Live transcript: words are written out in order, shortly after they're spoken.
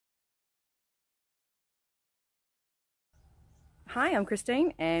Hi, I'm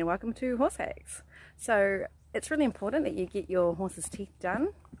Christine and welcome to Horse Hacks. So it's really important that you get your horse's teeth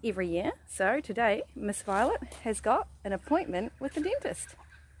done every year. So today Miss Violet has got an appointment with the dentist.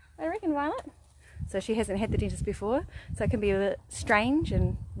 I reckon, Violet? So she hasn't had the dentist before, so it can be a bit strange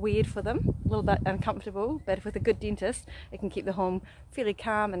and weird for them, a little bit uncomfortable, but with a good dentist it can keep the home fairly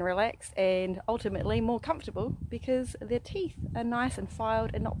calm and relaxed and ultimately more comfortable because their teeth are nice and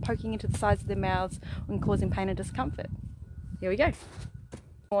filed and not poking into the sides of their mouths and causing pain and discomfort. Here we go.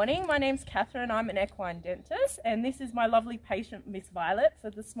 Morning, my name's Catherine. I'm an equine dentist and this is my lovely patient Miss Violet for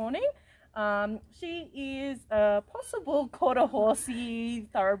this morning. She is a possible quarter horsey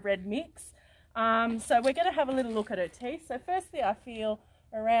thoroughbred mix. So we're going to have a little look at her teeth. So firstly I feel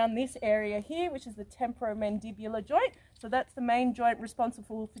around this area here, which is the temporomandibular joint. So that's the main joint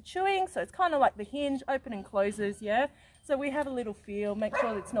responsible for chewing. So it's kind of like the hinge, open and closes, yeah. So we have a little feel, make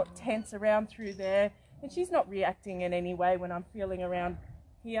sure it's not tense around through there. And she's not reacting in any way when I'm feeling around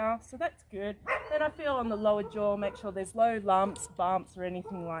here, so that's good. Then I feel on the lower jaw, make sure there's no lumps, bumps or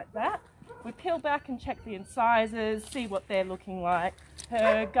anything like that. We peel back and check the incisors, see what they're looking like.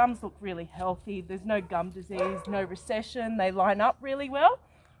 Her gums look really healthy, there's no gum disease, no recession, they line up really well.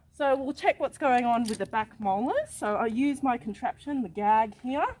 So we'll check what's going on with the back molars. So I use my contraption, the gag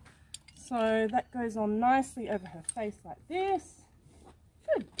here. So that goes on nicely over her face like this.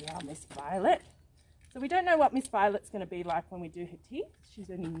 Good girl, Miss Violet. So we don't know what Miss Violet's going to be like when we do her teeth. She's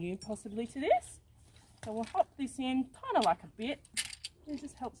only new possibly to this. So we'll hop this in kind of like a bit. It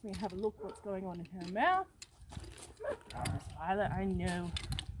just helps me have a look what's going on in her mouth. Oh, Miss Violet, I know.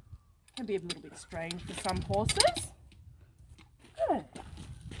 It can be a little bit strange for some horses. Good.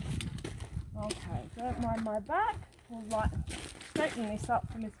 Okay, don't mind my back. We'll straighten this up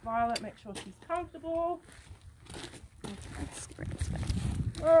for Miss Violet, make sure she's comfortable.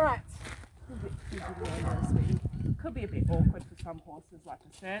 Alright. Could be a bit awkward for some horses, like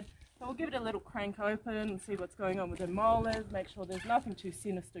I said. So we'll give it a little crank open and see what's going on with the molars, make sure there's nothing too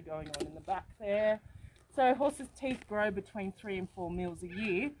sinister going on in the back there. So horses' teeth grow between 3 and 4 mils a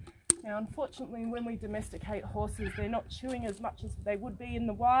year. Now unfortunately when we domesticate horses, they're not chewing as much as they would be in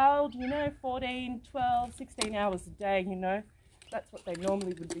the wild, you know, 14, 12, 16 hours a day, you know. That's what they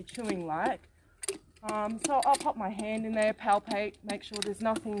normally would be chewing like. So I'll pop my hand in there, palpate, make sure there's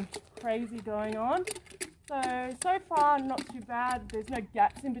nothing crazy going on. So far not too bad. There's no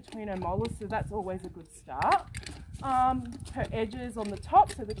gaps in between her molars, so that's always a good start. Her edges on the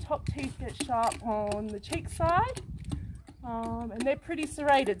top, so the top teeth get sharp on the cheek side. And they're pretty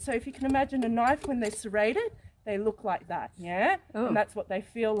serrated, so if you can imagine a knife when they're serrated, they look like that, yeah? Ooh. And that's what they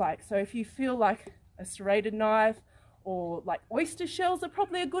feel like. So if you feel like a serrated knife, or like oyster shells are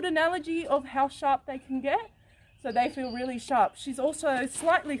probably a good analogy of how sharp they can get. So they feel really sharp. She's also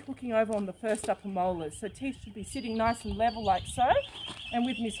slightly hooking over on the first upper molars, so teeth should be sitting nice and level like so. And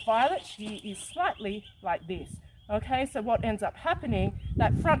with Miss Violet, she is slightly like this. Okay, so what ends up happening,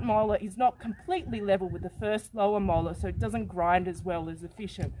 that front molar is not completely level with the first lower molar, so it doesn't grind as well as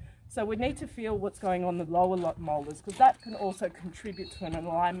efficient. So we need to feel what's going on the lower molars, because that can also contribute to an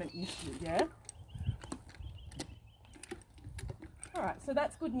alignment issue, yeah? Alright, so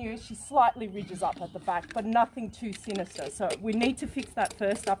that's good news. She slightly ridges up at the back, but nothing too sinister. So we need to fix that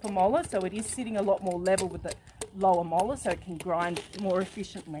first upper molar so it is sitting a lot more level with the lower molar so it can grind more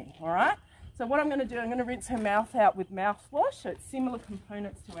efficiently, alright? So what I'm going to do, I'm going to rinse her mouth out with mouthwash. So it's similar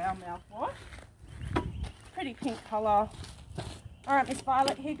components to our mouthwash. Pretty pink colour. Alright, Miss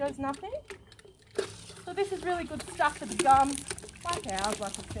Violet, here goes nothing. So this is really good stuff for the gums, like ours,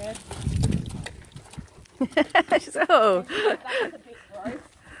 like I said. Oh. That's a bit gross.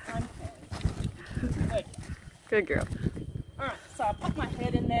 I'm sorry. Good girl. Alright, so I pop my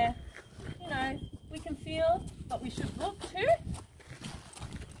head in there. You know, we can feel, but we should look too.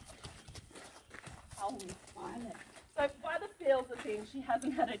 Oh, Miss Violet. So by the feels of things, she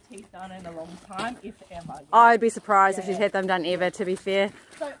hasn't had her teeth done in a long time, if ever. Yeah? I'd be surprised if she's had them done ever, to be fair.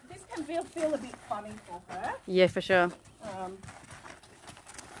 So this can feel a bit funny for her. Yeah, for sure.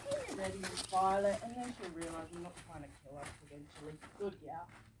 Ready with Violet, and then she'll realise I'm not trying to kill us eventually. Good, yeah.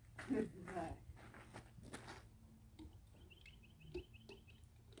 Good,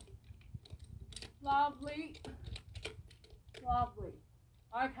 Lovely. Lovely.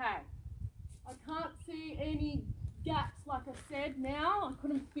 Okay. I can't see any gaps like I said now. I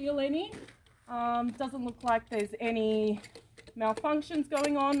couldn't feel any. Doesn't look like there's any malfunctions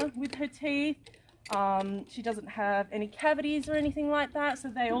going on with her teeth. She doesn't have any cavities or anything like that, so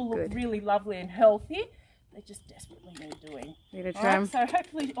they all look really lovely and healthy. They just desperately need doing. Need a trim. So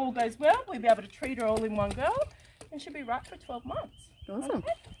hopefully all goes well. We'll be able to treat her all in one go and she'll be right for 12 months. Awesome.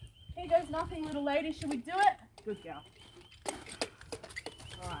 Okay. Here goes nothing, little lady. Should we do it? Good girl.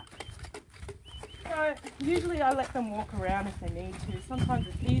 So usually I let them walk around if they need to. Sometimes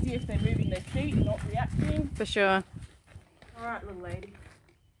it's easier if they're moving their feet and not reacting. For sure. Alright, little lady.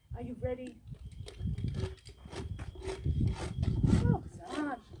 Are you ready? Oh,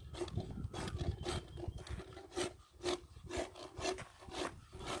 massage.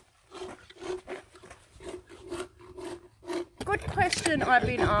 Good question I've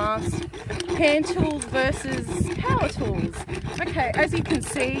been asked. Hand tools versus power tools. Okay, as you can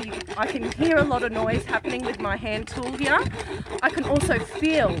see, I can hear a lot of noise happening with my hand tool here. I can also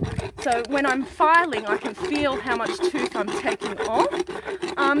feel. So when I'm filing, I can feel how much tooth I'm taking off.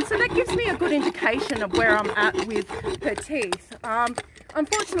 So that gives me a good indication of where I'm at with her teeth.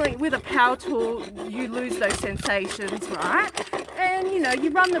 Unfortunately, with a power tool, you lose those sensations, right? And, you know, you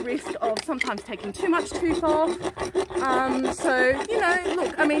run the risk of sometimes taking too much tooth off. So, you know,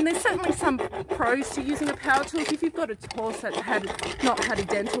 look, I mean, there's certainly some pros to using a power tool. If you've got a horse that not had a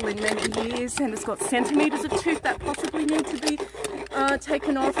dental in many years and it's got centimetres of tooth that possibly need to be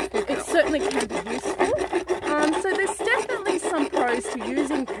taken off, it certainly can be useful. So there's definitely some pros to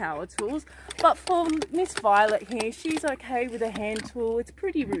using power tools, but for Miss Violet here, she's okay with a hand tool. It's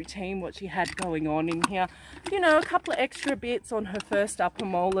pretty routine what she had going on in here. You know, a couple of extra bits on her first upper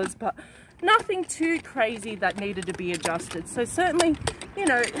molars, but nothing too crazy that needed to be adjusted. So certainly, you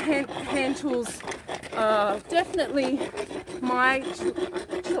know, hand tools are definitely my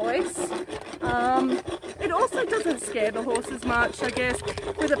choice. It also doesn't scare the horse as much, I guess.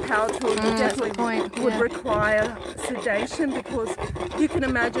 With a power tool, you definitely would require sedation, because you can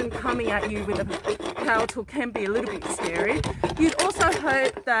imagine coming at you with a power tool can be a little bit scary. You'd also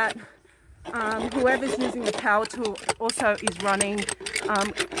hope that whoever's using the power tool also is running,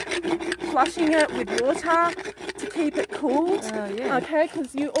 flushing it with water to keep it cooled. Okay,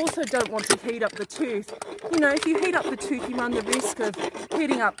 because you also don't want to heat up the tooth. You know, if you heat up the tooth, you run the risk of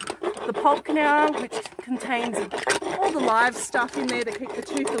heating up the pulp canal, which contains all the live stuff in there to keep the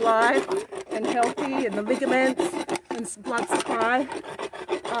tooth alive and healthy, and the ligaments and blood supply.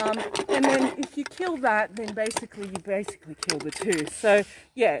 And then if you kill that, then you basically kill the tooth. So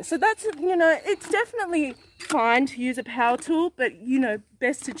yeah, so that's, you know, it's definitely fine to use a power tool, but you know,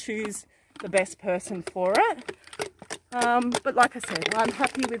 best to choose the best person for it. But like I said, I'm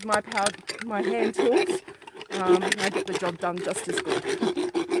happy with my hand tools. I get the job done just as good.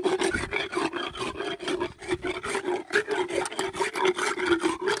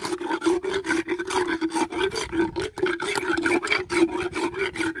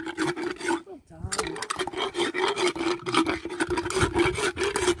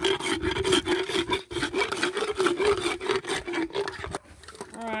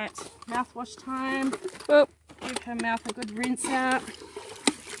 Mouthwash time. Whoop. Give her mouth a good rinse out.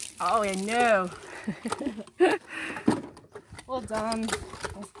 Oh, I know. Well done.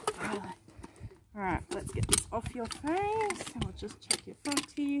 Alright, let's get this off your face. And we'll just check your front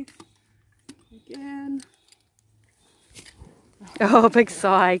teeth again. Oh, big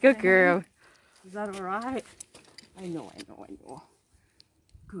sigh. Good girl. Is that alright? I know.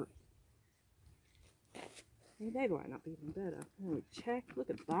 Good. They line up even better. Let me check. Look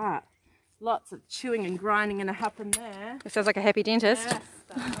at that. Lots of chewing and grinding going to happen there. It sounds like a happy dentist. Yes,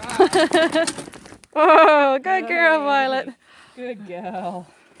 that's right. Oh, good girl, Violet. Good girl.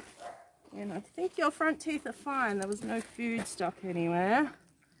 And I think your front teeth are fine. There was no food stuck anywhere.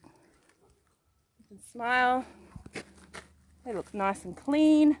 You can smile. They look nice and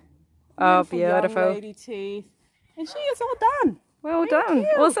clean. Oh, beautiful. Young lady teeth. And she is all done. Well done.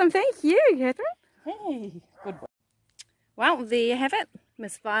 Awesome. Thank you, Catherine. Hey, good one. Well, there you have it.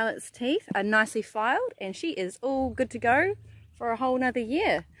 Miss Violet's teeth are nicely filed and she is all good to go for a whole nother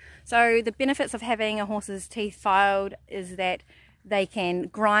year. So the benefits of having a horse's teeth filed is that they can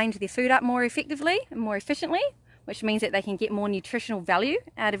grind their food up more effectively and more efficiently, which means that they can get more nutritional value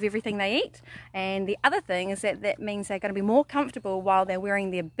out of everything they eat. And the other thing is that means they're going to be more comfortable while they're wearing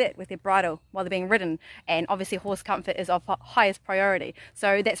their bit with their bridle while they're being ridden. And obviously horse comfort is of highest priority.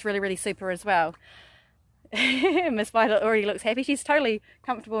 So that's really, really super as well. Miss Violet already looks happy. She's totally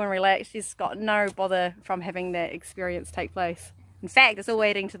comfortable and relaxed. She's got no bother from having that experience take place. In fact, it's all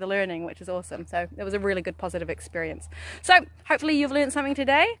adding to the learning, which is awesome. So it was a really good positive experience. So hopefully you've learned something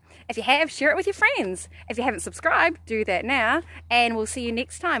today. If you have, share it with your friends. If you haven't subscribed, do that now. And we'll see you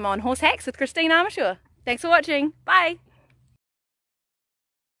next time on Horse Hacks with Christine Armishaw. Thanks for watching. Bye.